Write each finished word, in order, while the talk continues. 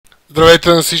Здравейте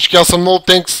на всички, аз съм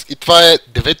NoThx и това е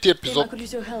 9-ти епизод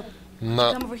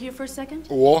на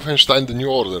Wolfenstein The New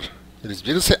Order.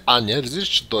 Разбира се, Аня, разбира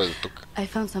че дойде тук.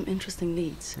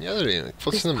 Няма да видим,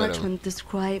 какво си намерим?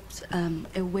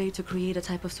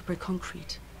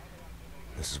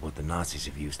 This is what the Nazis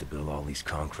have used to build all these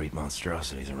concrete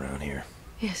monstrosities around here.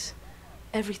 Yes,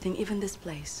 everything, even this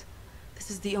place. This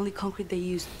is the only concrete they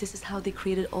used. This is how they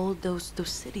created all those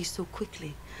cities so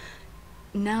quickly.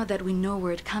 Now that we know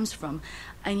where it comes from,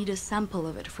 I need a sample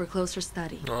of it for closer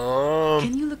study.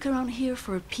 Can you look around here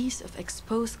for a piece of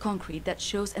exposed concrete that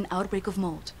shows an outbreak of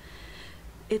mold?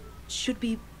 It should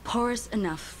be porous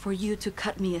enough for you to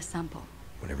cut me a sample.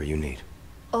 Whatever you need.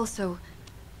 Also,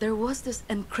 there was this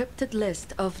encrypted list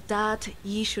of Dat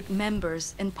Yeshut members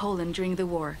in Poland during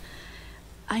the war.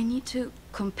 I need to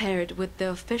compare it with the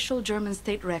official German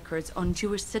state records on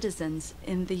Jewish citizens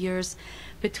in the years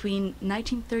between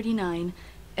 1939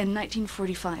 and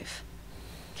 1945.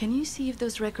 Can you see if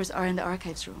those records are in the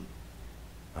archives room?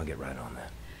 I'll get right on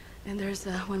that. And there's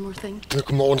one more thing.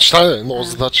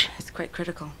 It's quite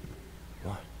critical.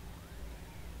 What?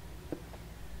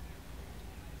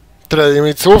 Трябва да има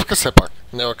и целувка все пак.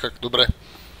 Няма как. Добре.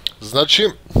 Значи,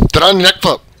 трябва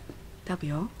някаква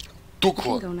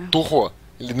тухла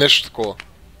или нещо такова.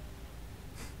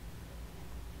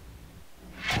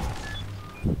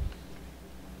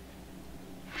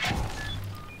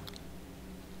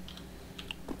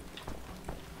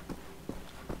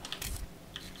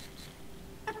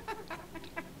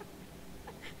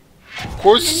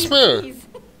 Кой се смее?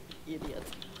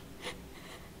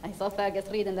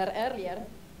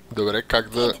 Добре, как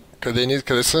да...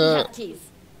 Къде са...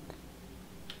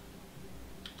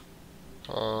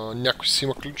 някой си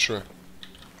има ключове.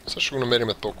 Сега ще го намерим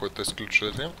то, който е с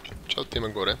ключовете. Чао да има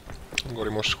горе. Горе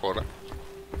може хора.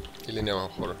 Или няма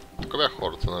хора. Тук бяха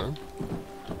хората, нали?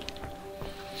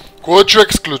 Кой е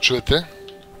човек с ключовете?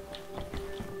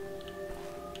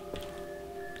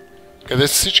 Къде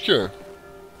са всички, бе?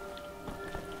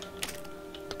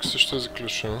 Тук също е за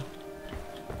ключове.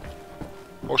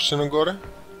 Още нагоре.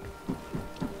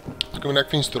 Тук има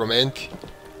някакви инструменти.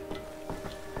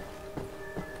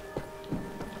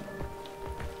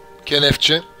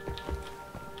 Кенефче.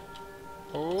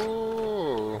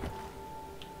 Ооо.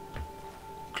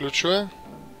 Ключове.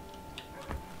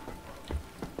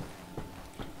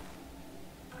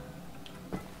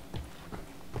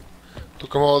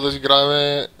 Тук мога да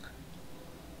изиграем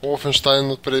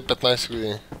Wolfenstein от преди 15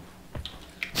 години.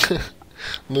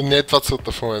 Но не е това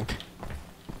целта в момента.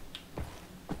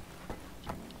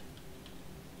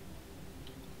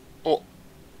 О!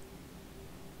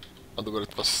 А добре,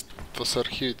 това са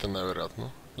архивите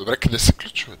най-вероятно. Добре, къде са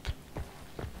ключовете?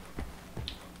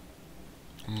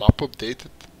 Map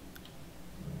updated.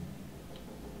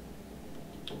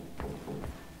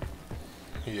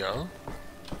 Я.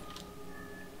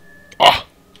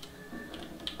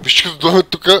 Вижте, като дойме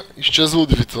тук, изчезва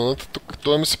удивителната. Тук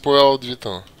той ми се появява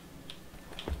удивителна.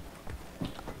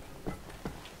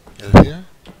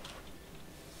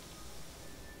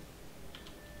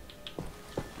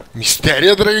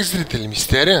 Мистерия, драги зрители,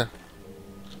 мистерия!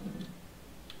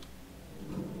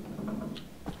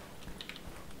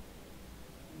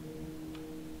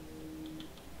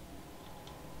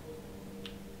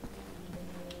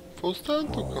 Какво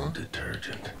става тук?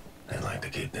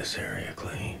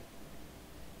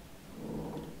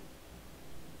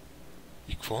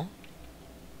 И какво?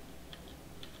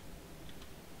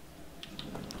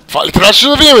 Това ли трябваше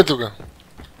да видим тук?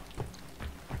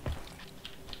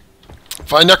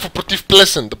 Това е някаква против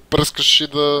плесен, да пръскаш и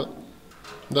да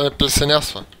не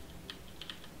плесенясва.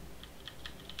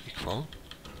 И какво?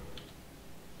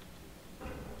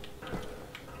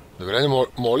 Добре,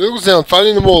 мога ли да го взема? Това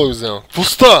ли не мога да го взема? Какво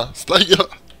става? Стига!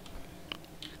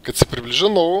 Като се приближа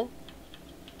много...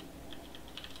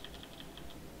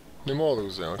 Не мога да го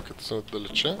взема, като се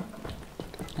отдалече.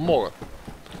 Мога.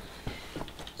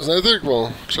 Знаете ли какво?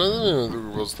 Ще да видим тук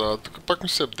какво става. Тук пак ми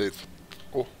се апдейтват.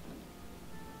 О!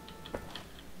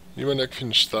 Има някакви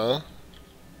неща,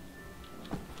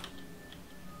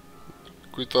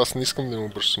 които аз не искам да им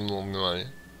обръщам много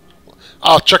внимание.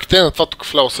 Чакайте на това тук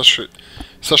вляво, сега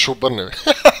ще обърнем.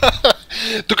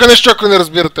 Тук нещо, ако не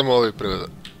разбирате, мога да ви преведа.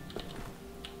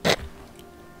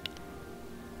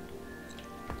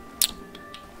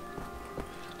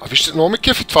 Вижте, много ме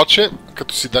кефи това, че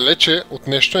като си далече от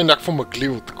нещо е някакво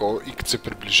мъгливо такова и като се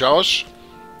приближаваш,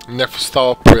 някакво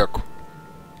става по-яко.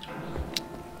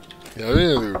 Я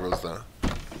видим да го става.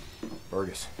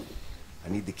 Burgess,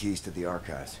 I need the keys to the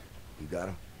archives. You got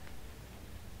them?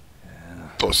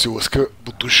 То си лъска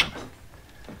бутуша.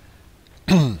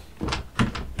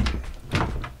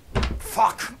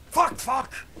 Fuck!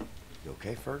 Fuck! You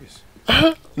okay, Fergus?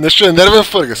 Нещо е нервен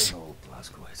Фъргъс.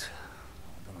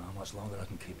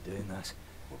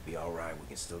 We'll be all right. We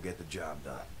can still get the job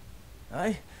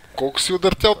done. Колко си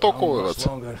удъртял толкова,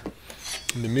 бе?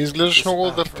 Не ми изглеждаш много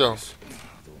удъртял.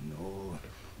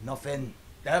 Nothing.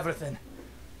 Everything.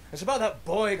 It's about that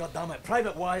boy, goddammit,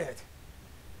 Private Wyatt.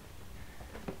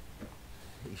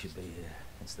 He should be here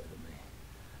instead of me.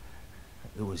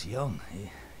 He was young. He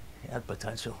had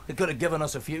potential. He could have given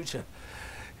us a future.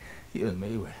 You and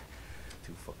me were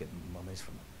two fucking mummies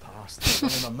from the past.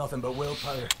 Running on nothing but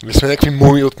willpower. Ми сме някакви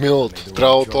муми от миналото.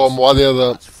 Трябва това младия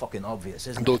да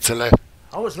оцеле.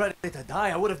 I was ready to die.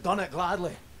 I would have done it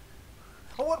gladly.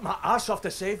 I worked my ass off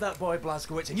to save that boy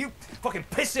Blazkowicz, and you fucking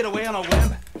pissed it away on a whim.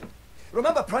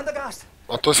 Remember Prendergast?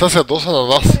 А той сега се ядоса на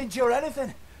нас. Didn't endure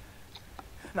anything.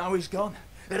 Now he's gone.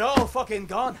 They're all fucking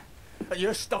gone. And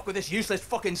you're stuck with this useless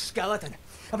fucking skeleton.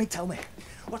 I mean, tell me,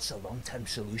 what's the long-term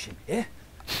solution, eh?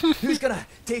 Who's gonna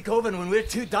take over when we're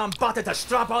too damn battered to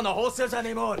strap on the holsters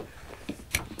anymore?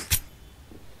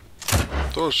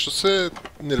 Той ще се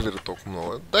нервира толкова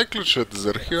много. Дай ключовете за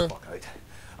архива.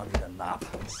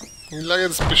 И лягай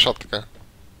да спиш, така.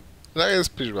 Лягай да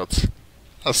спиш, бат.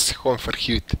 Аз си ходим в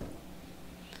архивите.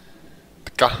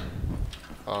 Така.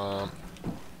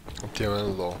 Отиваме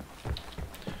надолу.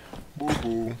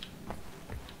 Бу-бу.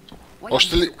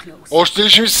 Още ли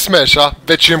ще ми се смееш, а?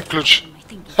 Вече имам ключ.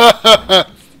 Ха-ха-ха!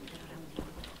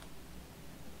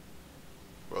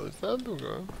 Какво е това тук,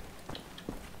 а?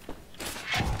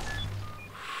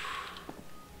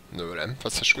 Добре, това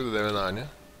също да дадем на Аня.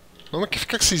 Но ма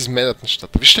как се изменят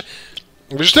нещата.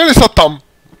 Вижте ли са там?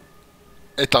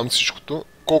 Е там всичкото.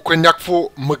 Колко е някакво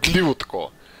мъгливо такова.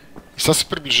 И сега се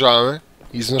приближаваме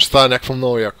и изведнъж става някакво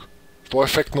много яко. Това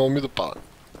ефект много ми допада.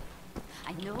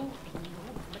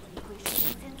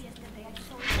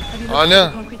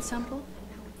 Аня!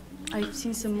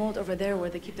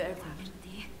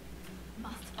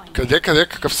 Къде?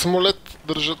 Какъв самолет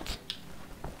държат?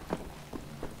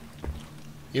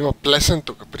 Има плесен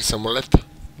тук при самолета.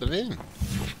 Да видим.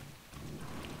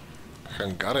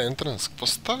 Хангара Entrance. Какво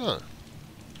става?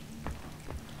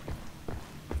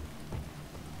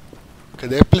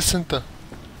 Къде е плесента?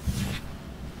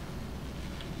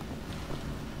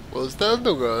 Какво става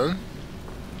тук, а?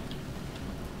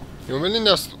 Имаме ли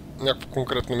някакво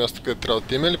конкретно място, къде трябва да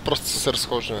отидем, или просто се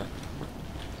разхождаме?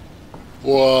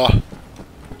 Уаа!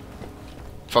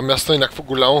 Това място е някакво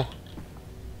голямо.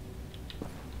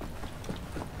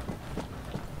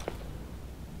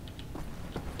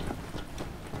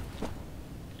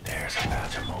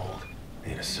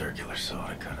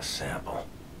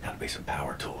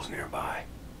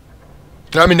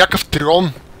 Трябва ми някакъв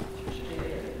трон.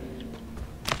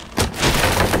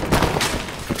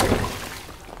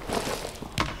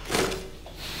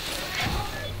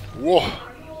 Уо!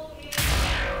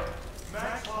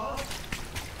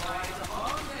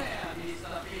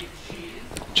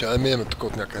 Чай да минем тук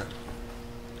от някъде.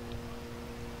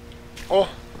 О!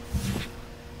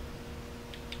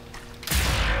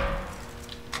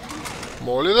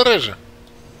 Мога ли да режа?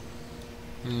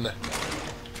 Не.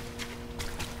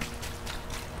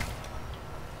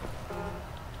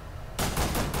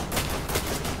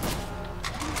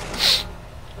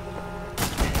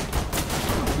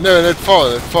 Не,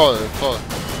 това.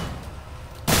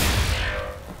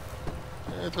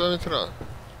 Това ми трябва.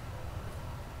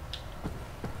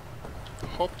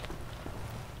 Хоп.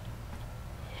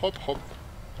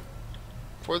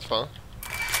 Какво е това?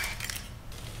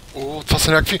 О, това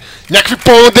са някакви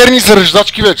по-модерни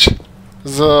зареждачки вече.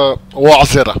 За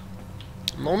лазера.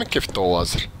 Много ми кефи този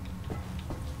лазер.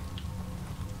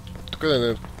 Тук да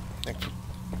не...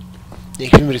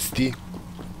 някакви мрести.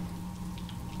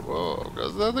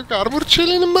 Каза така, арморче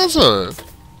ли намазваме?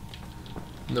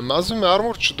 Намазваме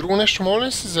арморче, друго нещо може ли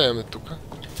да си вземем тук?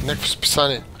 Някакво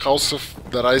списание. House of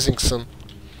the Rising Sun.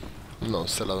 Много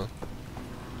се лада.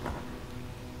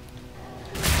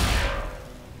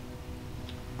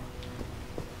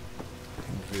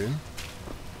 Видим.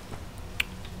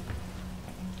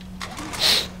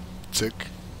 Цък.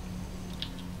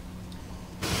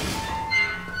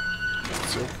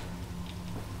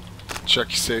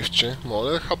 Чакай сейфче. Мога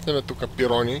да хапнем тук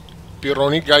пирони.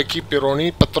 Пирони, гайки,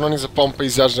 пирони, патрони за помпа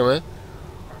изяждаме.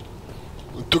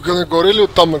 Тук нагоре или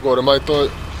оттам нагоре? Май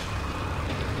той...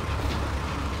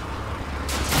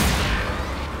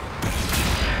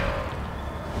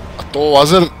 А то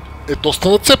лазер е доста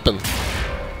нацепен.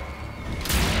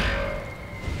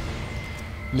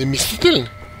 Не мислите ли?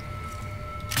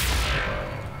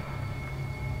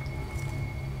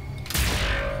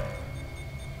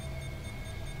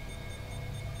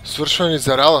 Свършва ни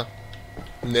заряда.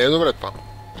 Не е добре това.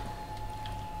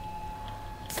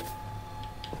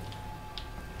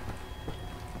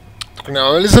 Тук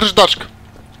нямаме ли зареждачка?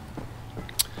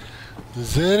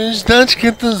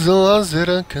 Зареждачката за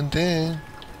лазера къде?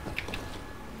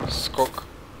 Скок.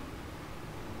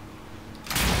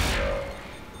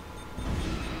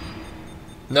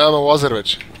 Нямаме лазер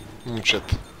вече,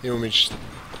 момчета и момичета.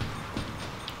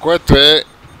 Което е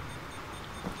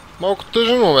малко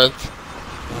тъжен момент.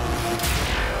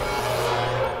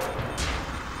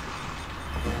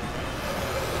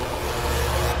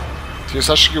 Тие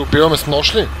сега ще ги убиваме с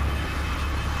нож ли?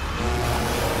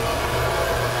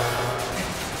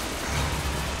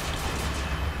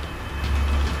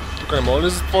 Тук не може ли да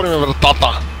затворим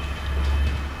вратата?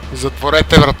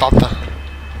 Затворете вратата.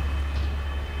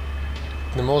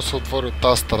 Не може да се отвори от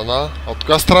тази страна. А от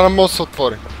коя страна може да се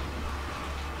отвори?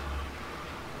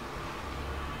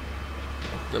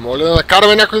 Не може ли да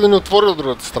накараме някой да ни отвори от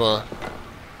другата страна?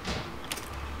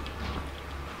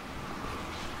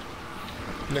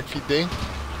 Някакви идеи?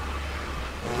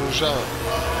 Продължаваме.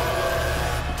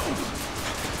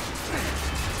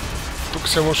 Тук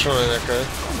се мушваме някъде.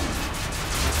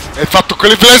 Е, това тук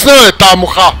ли влезна, бе, тая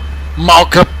муха?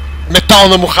 Малка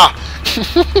метална муха.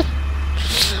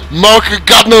 Малка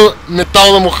гадна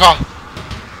метална муха.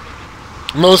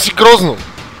 Много си грозно.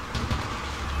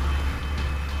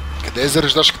 Къде е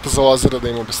зареждачката за лазера да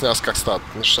им обясня аз как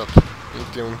стават нещата на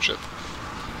тия момчета?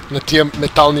 На тия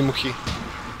метални мухи,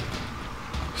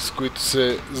 с които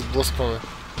се сблъскваме.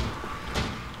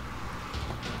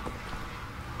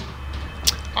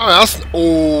 Аз...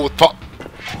 Ооо, това...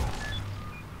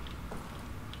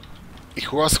 И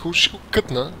хубаво аз хубаво ще го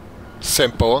кътна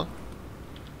семпъла.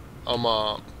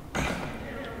 Ама...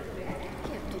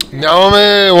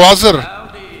 Нямаме лазер!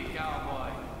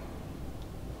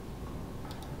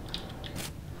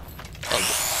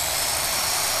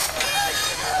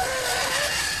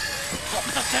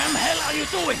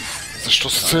 Защо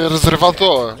се разрева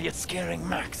това, бе?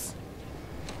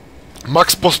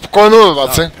 Макс, по-спокойно, бе,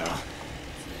 баце!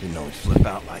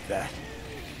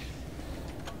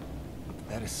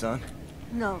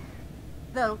 No.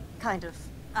 Well, kind of.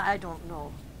 I don't know.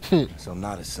 So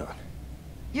not his son.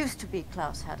 Used to be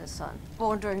Klaus had a son,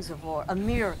 born during the war. A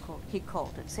miracle, he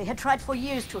called it. They had tried for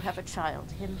years to have a child,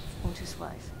 him and his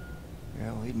wife.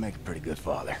 Yeah, well, he'd make a pretty good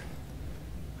father.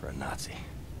 For a Nazi.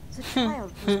 The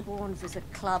child was born with a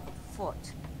club foot.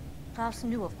 Klaus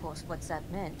knew, of course, what that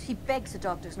meant. He begged the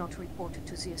doctors not to report it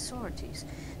to the authorities.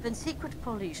 Then secret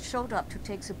police showed up to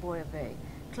take the boy away.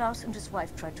 Klaus and his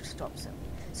wife tried to stop them.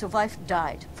 The wife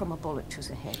died from a bullet to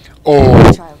the head.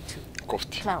 Oh, child too.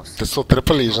 кофти. Klaus. Те са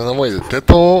отрепали жена му и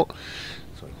детето. So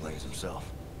he blames himself.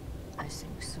 I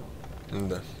think so.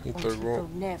 Да, и той го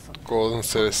Until never кола на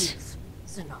себе си.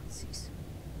 the Nazis.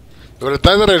 Добре,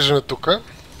 дай да режем тука.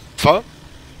 Това.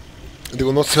 Да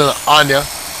го носим на Аня.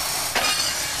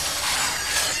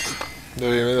 Да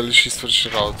видим дали ще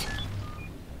свърши работа.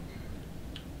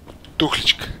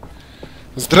 Тухличка.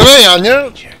 Здравей,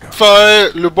 Аня! Това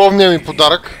е любовният ми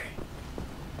подарък.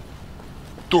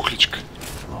 Тухличка.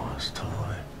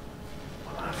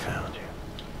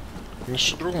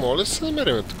 Нищо друго, моля се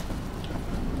намерим тук.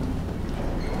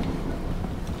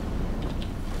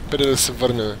 Преди да се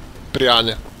върнем при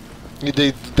Аня. И да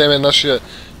й дадем нашия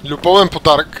любовен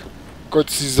подарък,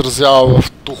 който се изразява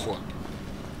в тухла.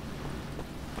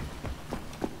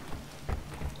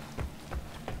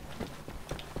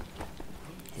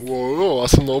 Уоу,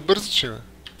 аз съм много бързиче, бе.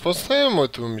 Какво става,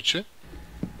 моето момиче?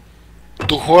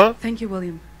 Тухла? Thank you,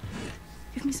 William.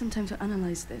 Give me some time to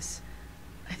analyze this.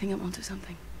 I think I'm onto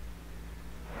something.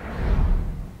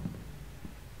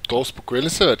 То успокои ли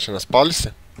се вече? Наспа ли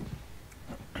се?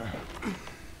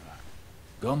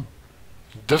 Gum?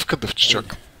 Дъвка,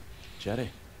 дъвчичак. Cherry?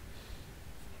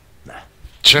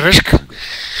 Черешка!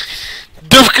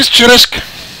 Дъвка с черешка!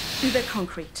 Uber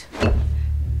concrete.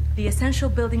 The essential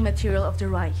building material of the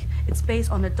Reich. It's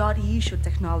based on a .e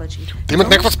technology. Те имат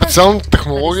някаква специална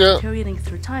технология.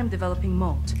 Through time developing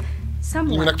mold.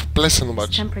 Има някаква плесен Someone is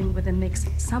обаче. tampering with the mix.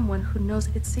 Someone who knows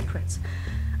its secrets.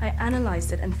 I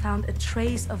analyzed it and found a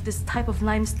trace of this type of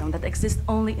limestone that exists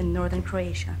only in northern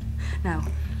Croatia. Now,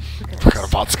 look at this.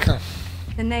 Хърватска.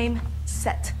 The name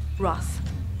Set Roth.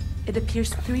 It appears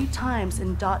 3 times in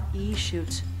 .e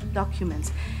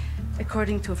documents.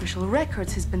 According to official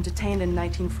records, he's been detained in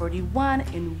 1941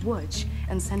 in Łódź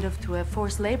and sent off to a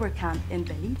forced labor camp in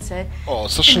Belice. О,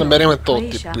 сега ще намерим този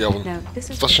тип явно.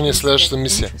 Това ще ни е следващата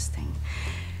мисия.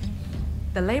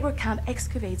 The labor camp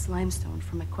excavates limestone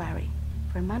from a quarry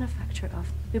for manufacture of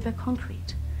Uber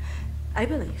concrete. I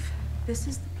believe this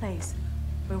is the place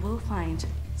where we'll find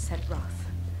Set Roth,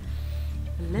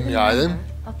 the living member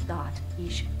of .e.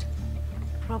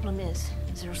 problem is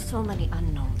there are so many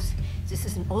unknowns. This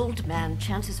is an old man.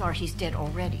 Chances are he's dead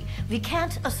already. We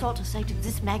can't assault a site of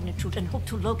this magnitude and hope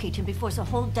to locate him before the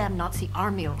whole damn Nazi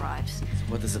army arrives.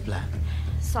 What is the plan?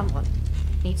 Someone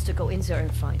needs to go in there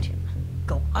and find him.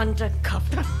 Go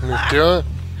undercover. Отиваме.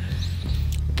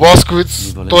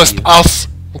 Бласковиц, т.е. аз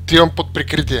отивам под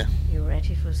прикритие. You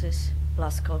ready for this,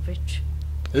 Blaskovich?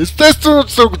 Естествено,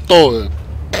 че съм готов, бе.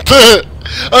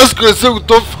 Аз ако не съм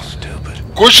готов,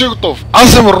 кой ще е готов?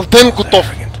 Аз съм роден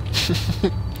готов.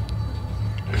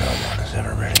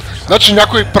 Значи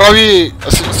някой прави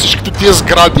всичките тия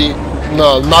сгради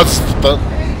на нацистата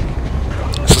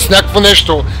с някакво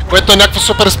нещо, което е някакво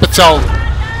супер специално.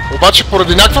 Обаче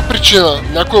поради някаква причина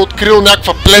някой е открил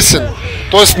някаква плесен,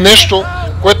 т.е. нещо,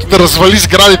 което да развали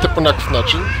сградите по някакъв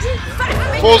начин.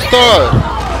 Какво става,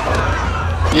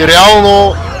 бе? И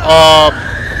реално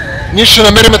ние ще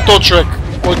намериме този човек,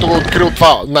 който го е открил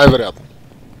това, най-вероятно.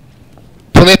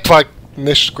 Поне това е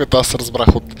нещо, което аз разбрах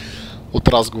от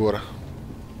разговора.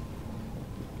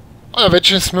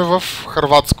 Вече сме в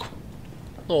Хърватско.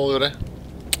 Много добре.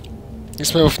 И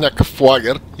сме в някакъв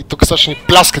лагер и тук сега ще ни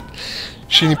пляскат.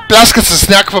 Ще ни пляскат с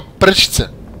някаква пречица.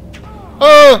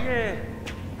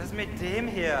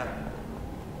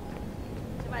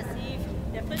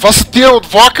 Това са тия от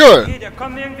влака, бе!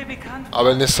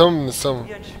 Абе, не съм.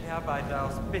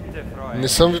 Не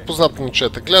съм ви познат,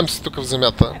 момчета. Гледам се тук в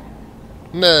земята.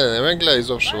 Не ме гледай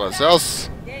изобщо вас.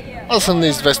 Аз съм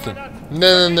неизвестен.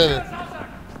 Не.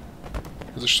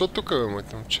 Защо тук, бе,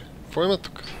 моите момче? Какво има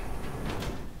тук?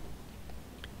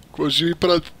 Какво ще ви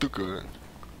правите тук, бе?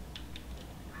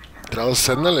 Трябва да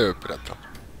седна ли, бе, приятел?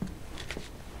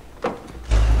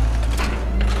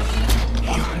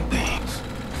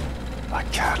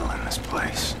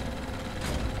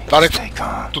 Това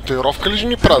някаква татуировка ли ще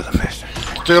ни правят?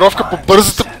 Татуировка по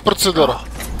бързата процедура.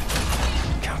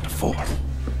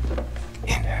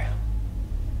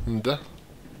 Да.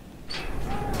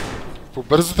 По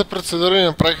бързата процедура ни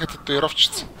направиха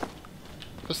татуировчица.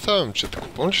 Какво става, момчета?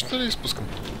 Купончета ли изпускам?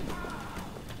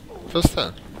 Какво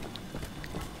става?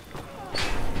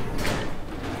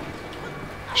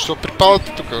 Що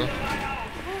припадате тук, бе?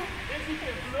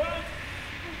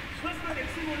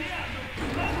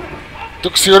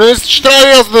 Тук сигурен сте, че трябва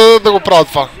и аз да го правя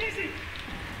това.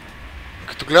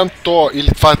 Като гледам то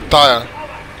или това е тая.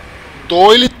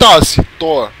 То или тая си?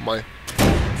 То е, май.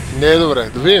 Не е добре,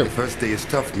 да видим.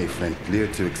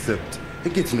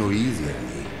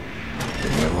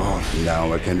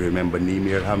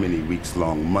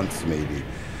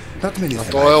 А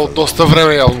то е от доста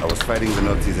време явно.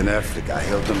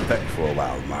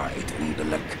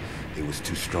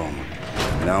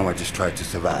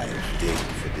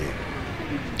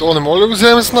 То не може ли го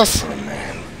вземе с нас?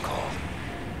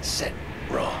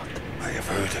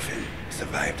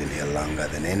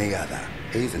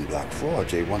 He's in Block 4.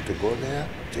 Jay want to go there?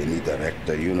 Jay need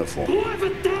director uniform. Whoever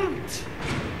dumped!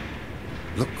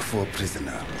 Look for a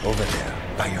prisoner over there,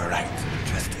 by your right,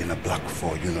 dressed in a Block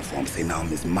 4 uniform. Say now,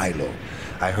 Miss Milo.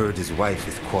 I heard his wife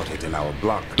is quartered in our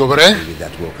block. Добре. Maybe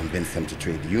that will convince him to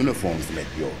trade uniforms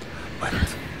with you. But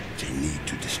Jay need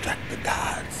to distract the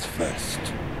guards first.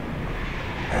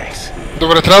 Nice.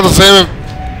 Добре, трябва да вземем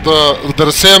да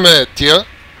разсеяме тия.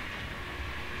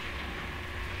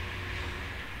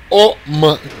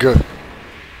 ОМГ.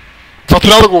 Това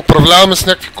трябва да го управляваме с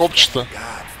някакви копчета.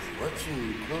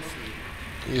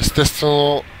 И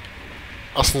естествено,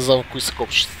 аз не знам кои са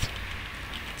копчетата.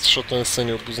 Защото не са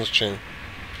ни обозначени.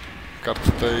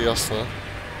 Картата е ясна.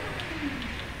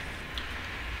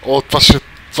 О, това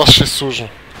ще е сложно.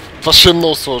 Това ще е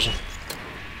много сложно.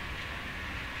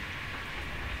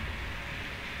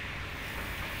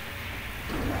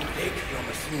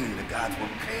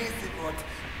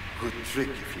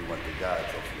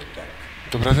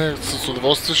 Добре, с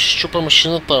удоволствие ще щупя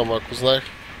машината, ама ако знаех.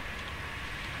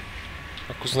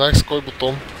 Ако знаех с кой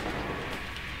бутон.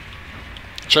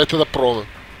 Чайте да пробваме.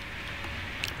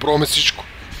 Пробваме всичко.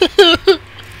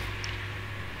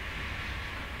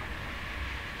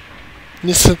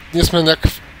 Ние сме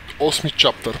някакъв 8-ми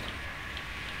чаптър.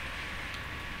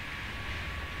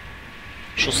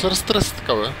 Що се разтреса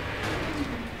така, бе?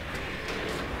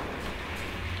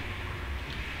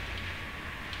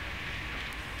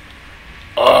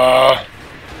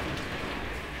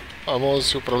 Мога да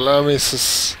си управляваме и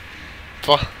с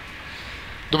това.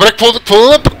 Добре, какво да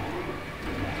направим?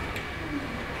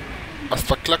 Аз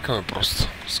това клякаме просто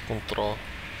с контрола.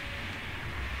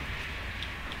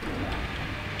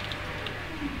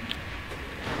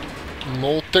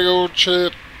 Много тегаво, че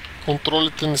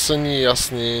контролите не са ни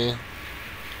ясни.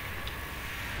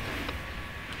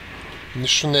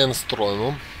 Нищо не е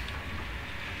настроено.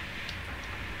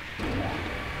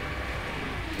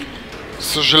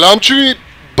 Съжалявам, че ви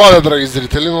бавя, драги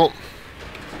зрители, но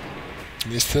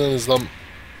наистина не знам.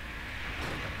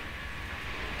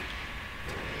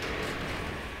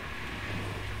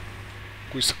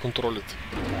 Кои са контролите.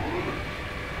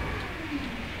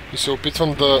 И се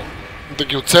опитвам да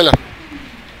ги оцеля.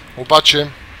 Обаче,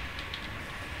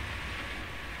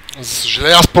 за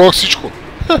съжаление, аз пробвах всичко.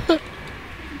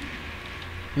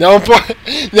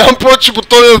 Нямам повече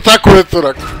бутони на таковете,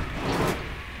 рак.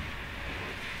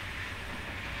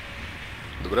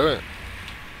 Добре, бе.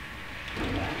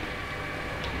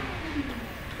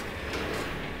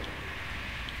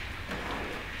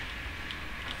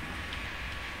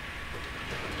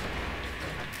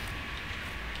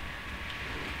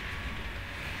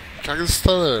 Как да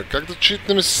стане, бе? Как да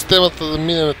читнем системата да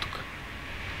минем тук?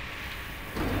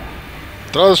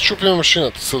 Трябва да счупим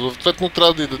машината. Съответно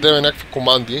трябва да й дадем някакви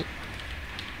команди,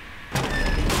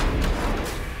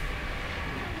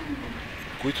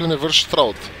 които не вършат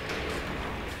работа.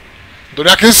 До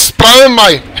някъде се справим,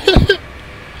 май!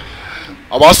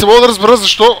 Ама аз не мога да разбера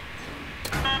защо.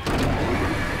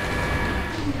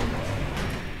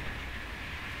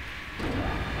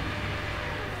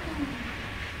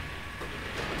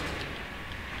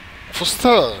 Какво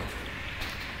става?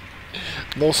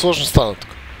 Много сложно стана тук.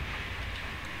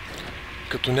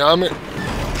 Като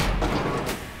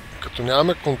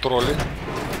нямаме контроли.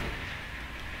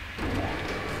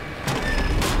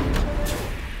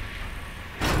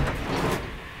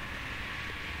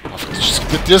 А фактически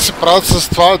те тия се правят с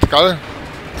това, така ли?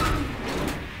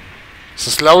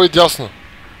 С ляво и дясно.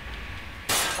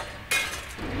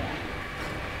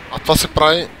 А това се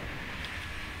прави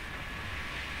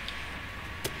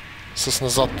с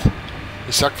назад.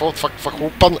 И сега какво? Това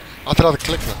хубаво падна. А, трябва да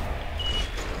клекна.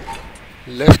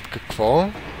 Лефт какво?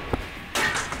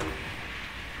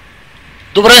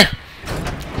 Добре!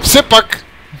 Все пак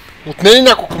отнели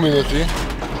няколко минути.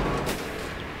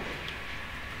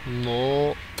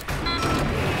 Но...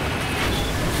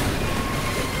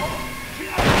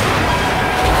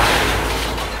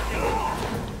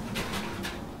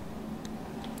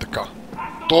 Така.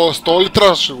 С това ли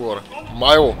трябваше да говоря?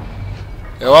 Майло.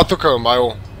 Ела тук, бе,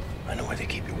 Майло.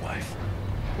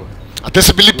 А те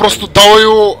са били просто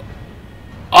W...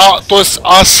 т.е.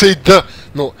 А, С и Д.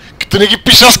 Но като не ги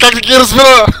пиша, аз как да ги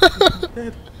разбера?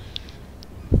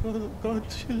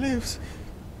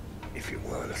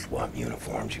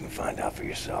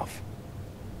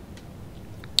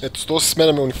 Ето, с това се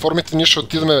сменяме униформите, ние ще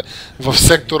отидем в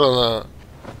сектора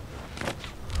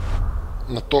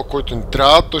на това, който ни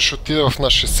трябва. Той ще отиде в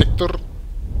нашия сектор.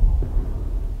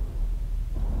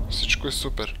 Всичко е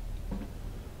супер.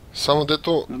 Само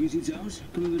дето...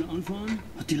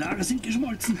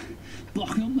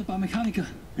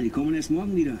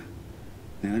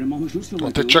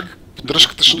 А те чак...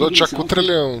 Поддръжката ще дойде чак утре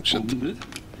ли, момчета?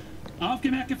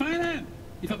 Aufgemerkte Feinde!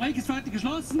 Die Fabrik ist heute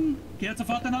geschlossen. Kehrt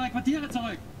sofort in eure Quartiere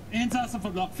zurück. Insassen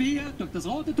von Block 4 durch das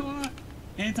rote Tor.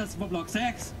 Insassen von Block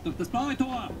 6 durch das blaue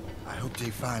Tor. I hope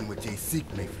they find what they seek,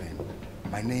 my friend.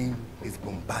 My name is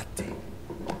Bombate.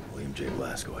 William J.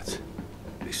 Blazkowicz.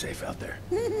 Be safe out there.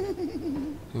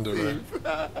 Добре.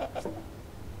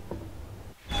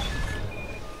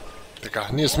 Така,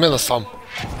 ние сме насам.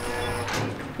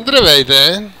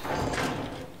 Здравейте!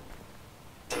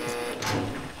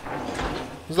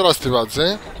 Здрасти,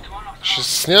 баце. Ще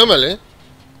се снимаме ли?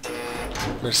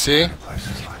 Мерси.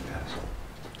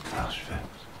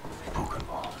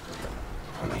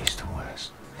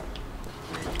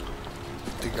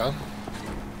 Тега.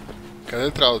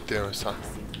 Къде трябва да отиваме сега?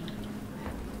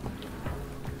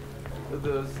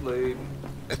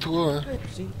 Ето го, бе.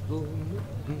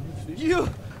 You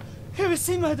have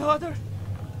seen my daughter?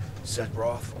 Set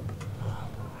Roth.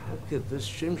 Look at this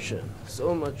Shimshin. So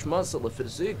much muscle and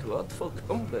physique. What for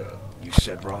combat? You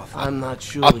said Roth. I'm not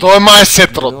sure. А той май е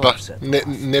Сетрот, да.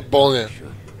 Не болния.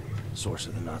 Source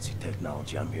of the Nazi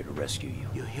technology. I'm here to rescue you.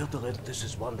 You're here to rescue. This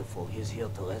is wonderful. He's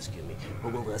here to rescue me. We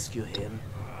will rescue him.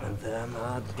 And then,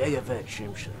 get away,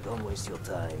 Shimshin. Don't waste your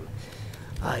time.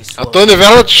 А той не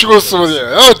вярва, че ще го освободи.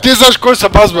 Ти знаеш кой са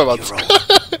баз, бе, бац.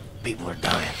 People are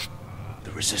dying.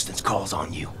 The resistance calls on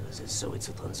you. So it's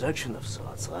a transaction of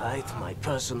sorts, right? My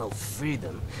personal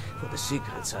freedom for the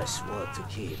secrets I swore to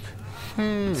keep.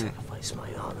 Sacrifice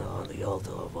my honor on the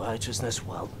altar of righteousness.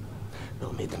 Well,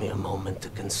 permit me a moment to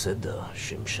consider,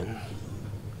 Shimshin.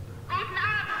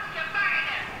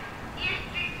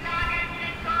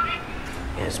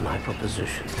 Here's my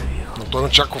proposition to you. Но той ме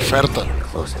чака оферта.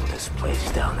 Closing this place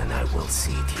down and I will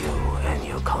seat you and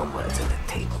your comrades at the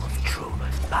table of true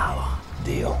power.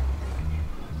 Deal.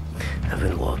 I've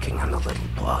been working on a little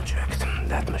project.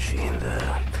 That machine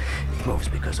there, moves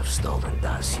because of stolen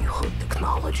Daisy Hood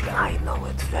technology. I know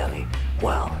it very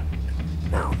well.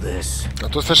 Now this... А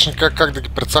то сещам как да ги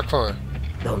прецакваме.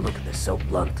 Don't look at this so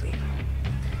bluntly.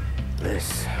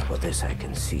 This I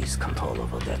can seize control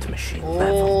over that machine.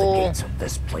 Level the gates of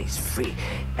this place free.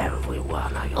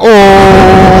 Everyone I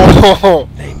own.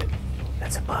 Name it.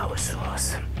 That's a power source.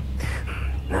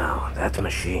 Now, that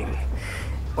machine,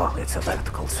 well, its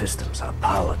electrical systems are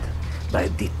powered by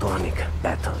a detonic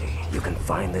battery. You can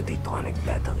find the detonic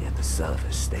battery at the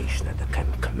service station at the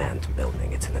command building.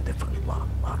 It's in a different block,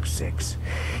 block 6.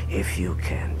 If you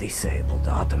can disable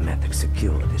the automatic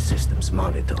security systems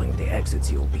monitoring the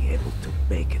exits, you'll be able to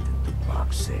make it into block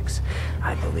 6.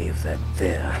 I believe that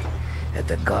there, at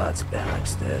the guards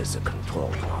barracks, there's a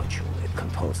control module. It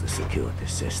controls the security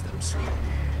systems.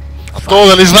 А то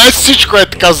да не знаеш всичко е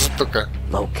така за тука.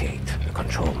 Locate the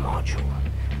control module.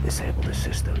 Disable the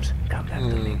systems. Come back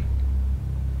to me.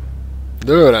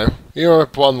 Добре, имаме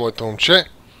план, моето момче.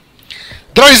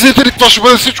 Драги зрители, това ще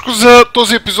бъде всичко за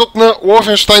този епизод на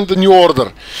Wolfenstein The New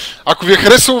Order. Ако ви е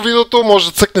харесало видеото, може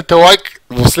да цъкнете лайк.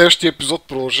 В следващия епизод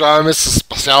продължаваме с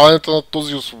спасяването на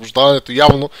този освобождаването.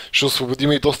 Явно ще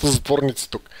освободим и доста затворници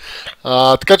тук.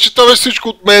 Така че това беше всичко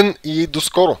от мен и до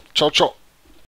скоро. Чао, чао!